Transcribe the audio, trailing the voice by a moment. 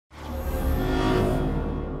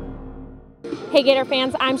Hey Gator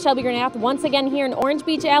fans, I'm Shelby Granath once again here in Orange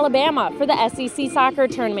Beach, Alabama for the SEC Soccer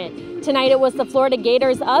Tournament. Tonight it was the Florida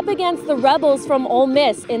Gators up against the Rebels from Ole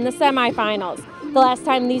Miss in the semifinals. The last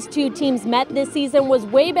time these two teams met this season was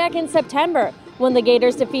way back in September when the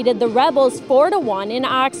Gators defeated the Rebels 4-1 in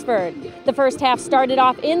Oxford. The first half started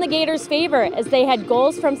off in the Gators' favor as they had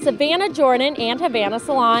goals from Savannah Jordan and Havana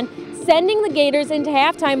Solaun, sending the Gators into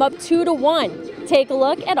halftime up 2-1. Take a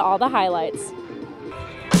look at all the highlights.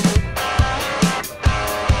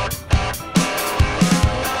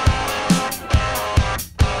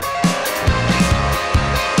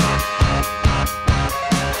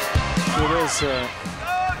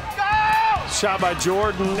 Shot by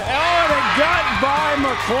Jordan. Oh, and a gut by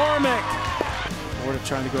McCormick. Florida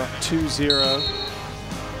trying to go up 2-0.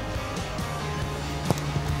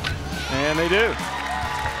 And they do.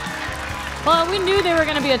 Well, we knew they were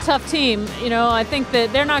going to be a tough team. You know, I think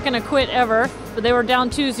that they're not going to quit ever. But they were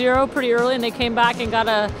down 2-0 pretty early, and they came back and got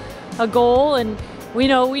a goal. And we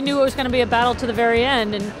knew it was going to be a battle to the very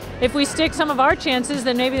end. And if we stick some of our chances,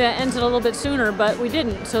 then maybe that ends it a little bit sooner. But we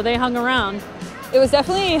didn't, so they hung around. It was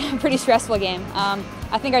definitely a pretty stressful game.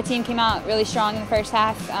 I think our team came out really strong in the first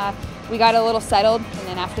half. We got a little settled, and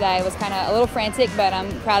then after that it was kind of a little frantic, but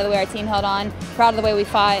I'm proud of the way our team held on, proud of the way we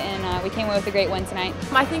fought, and we came away with a great win tonight.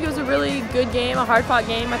 I think it was a really good game, a hard-fought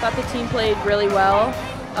game. I thought the team played really well.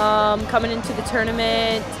 Coming into the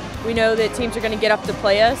tournament, we know that teams are going to get up to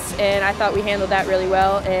play us, and I thought we handled that really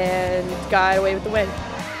well and got away with the win.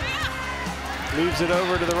 Leaves it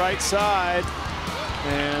over to the right side.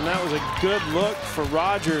 And that was a good look for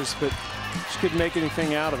Rogers, but she couldn't make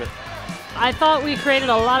anything out of it. I thought we created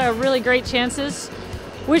a lot of really great chances.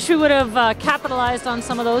 Wish we would have capitalized on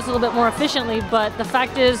some of those a little bit more efficiently, but the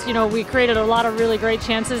fact is, we created a lot of really great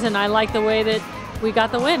chances, and I like the way that we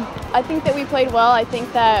got the win. I think that we played well. I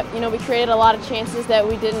think that, we created a lot of chances that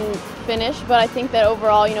we didn't finish, but I think that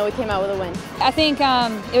overall, we came out with a win. I think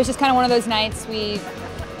it was just kind of one of those nights.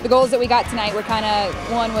 The goals that we got tonight were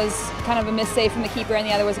one was kind of a miss save from the keeper and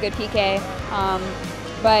the other was a good PK.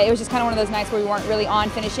 But it was just kind of one of those nights where we weren't really on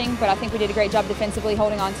finishing, but I think we did a great job defensively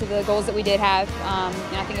holding on to the goals that we did have,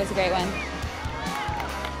 and I think it was a great win.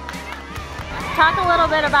 Talk a little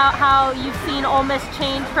bit about how you've seen Ole Miss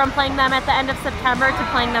change from playing them at the end of September to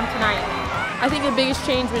playing them tonight. I think the biggest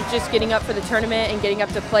change was just getting up for the tournament and getting up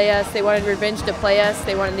to play us. They wanted revenge to play us.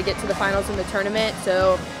 They wanted to get to the finals in the tournament,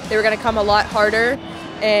 so they were going to come a lot harder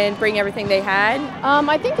and bring everything they had.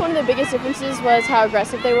 I think one of the biggest differences was how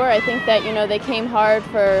aggressive they were. I think that, they came hard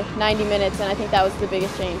for 90 minutes, and I think that was the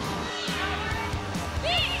biggest change.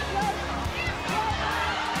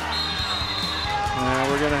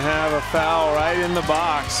 Now we're going to have a foul right in the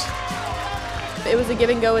box. It was a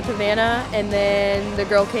give and go with Havana, and then the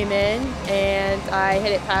girl came in, and I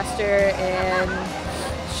hit it past her, and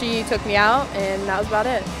she took me out, and that was about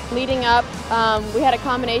it. Leading up, we had a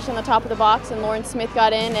combination on the top of the box, and Lauren Smith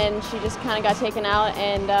got in, and she just kind of got taken out,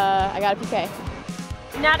 and I got a PK.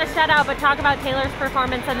 Not a shutout, but talk about Taylor's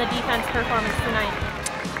performance and the defense performance tonight.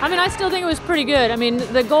 I still think it was pretty good.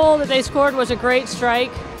 The goal that they scored was a great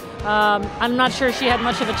strike. I'm not sure she had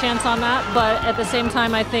much of a chance on that, but at the same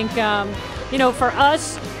time, I think, for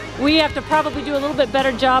us, we have to probably do a little bit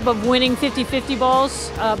better job of winning 50-50 balls,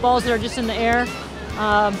 balls that are just in the air.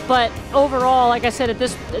 But overall, like I said, at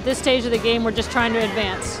this stage of the game, we're just trying to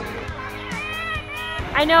advance.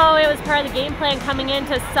 I know it was part of the game plan coming in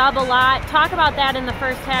to sub a lot. Talk about that in the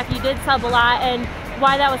first half. You did sub a lot, and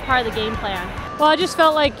why that was part of the game plan. Well, I just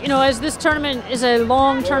felt like, as this tournament is a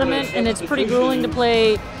long tournament and it's pretty grueling to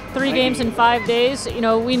play 3 games in 5 days,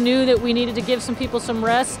 we knew that we needed to give some people some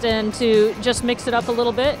rest and to just mix it up a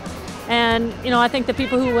little bit. And, I think the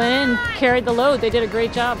people who went in carried the load. They did a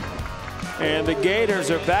great job. And the Gators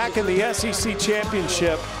are back in the SEC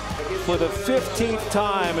Championship for the 15th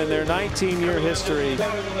time in their 19-year history.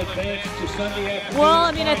 Well,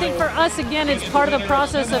 I think for us, again, it's part of the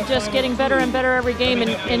process of just getting better and better every game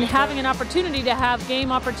and having an opportunity to have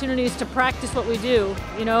game opportunities to practice what we do,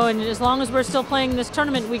 and as long as we're still playing this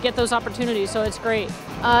tournament, we get those opportunities, so it's great.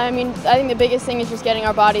 I think the biggest thing is just getting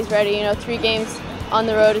our bodies ready. 3 games on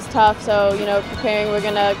the road is tough, so, preparing, we're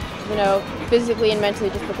going to, physically and mentally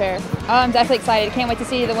just prepare. I'm definitely excited. Can't wait to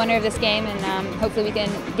see the winner of this game, and hopefully we can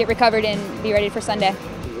get recovered and be ready for Sunday.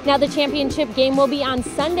 Now the championship game will be on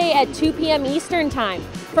Sunday at 2 p.m. Eastern Time.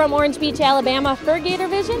 From Orange Beach, Alabama, for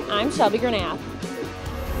GatorVision, I'm Shelby Granath.